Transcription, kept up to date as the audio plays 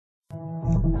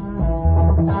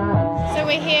So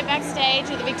we're here backstage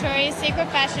at the Victoria's Secret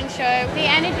fashion show. The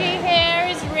energy here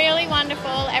is really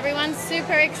wonderful. Everyone's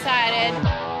super excited.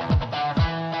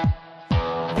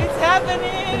 It's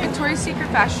happening! The Victoria's Secret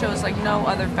fashion show is like no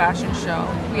other fashion show.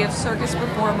 We have circus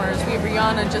performers, we have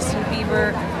Rihanna, Justin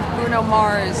Bieber, Bruno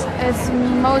Mars. It's the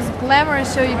most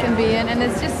glamorous show you can be in, and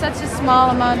it's just such a small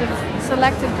amount of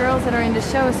selected girls that are in the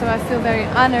show, so I feel very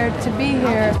honored to be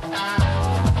here.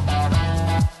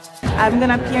 I'm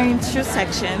gonna appear in two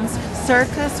sections.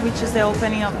 Circus, which is the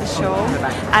opening of the show.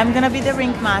 I'm gonna be the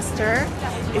rink master.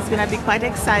 It's gonna be quite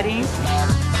exciting.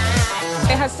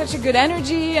 It has such a good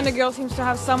energy, and the girl seems to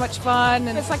have so much fun,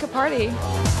 and it's like a party.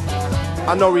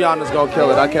 I know Rihanna's gonna kill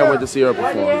it. I can't wait to see her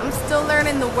perform. I'm still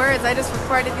learning the words. I just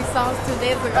recorded these songs 2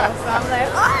 days ago, so I'm like,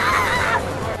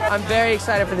 ah! I'm very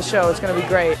excited for the show. It's going to be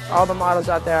great. All the models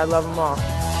out there, I love them all.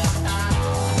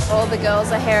 All the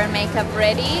girls are hair and makeup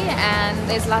ready, and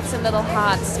there's lots of little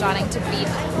hearts starting to beat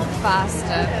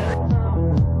faster.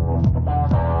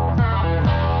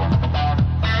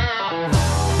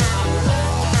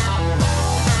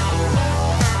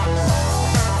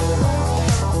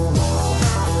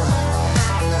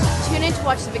 Tune in to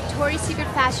watch the Victoria's Secret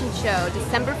Fashion Show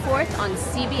December 4th on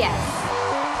CBS.